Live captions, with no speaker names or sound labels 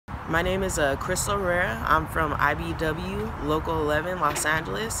My name is Crystal Herrera. I'm from IBW, Local 11, Los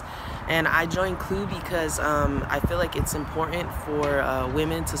Angeles. And I joined CLUW because I feel like it's important for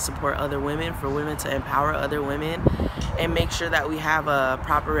women to support other women, for women to empower other women, and make sure that we have a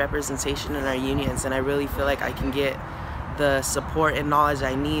proper representation in our unions. And I really feel like I can get the support and knowledge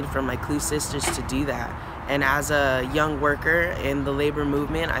I need from my CLUW sisters to do that. And as a young worker in the labor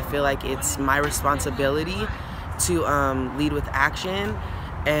movement, I feel like it's my responsibility to lead with action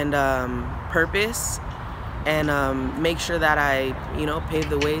and purpose, and make sure that I, pave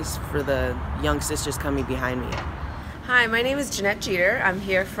the ways for the young sisters coming behind me. Hi, my name is Jeanette Jeter. I'm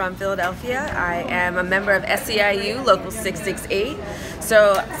here from Philadelphia. I am a member of SEIU Local 668.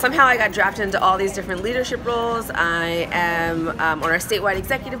 So somehow I got drafted into all these different leadership roles. I am on our statewide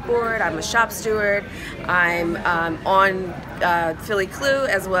executive board. I'm a shop steward. I'm on Philly CLUW,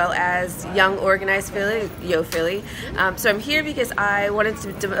 as well as Young Organized Philly, Yo Philly. So I'm here because I wanted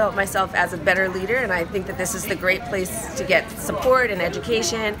to develop myself as a better leader, and I think that this is the great place to get support and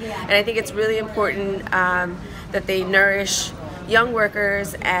education. And I think it's really important that they nourish young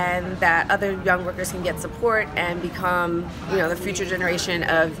workers, and that other young workers can get support and become, the future generation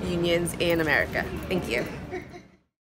of unions in America. Thank you.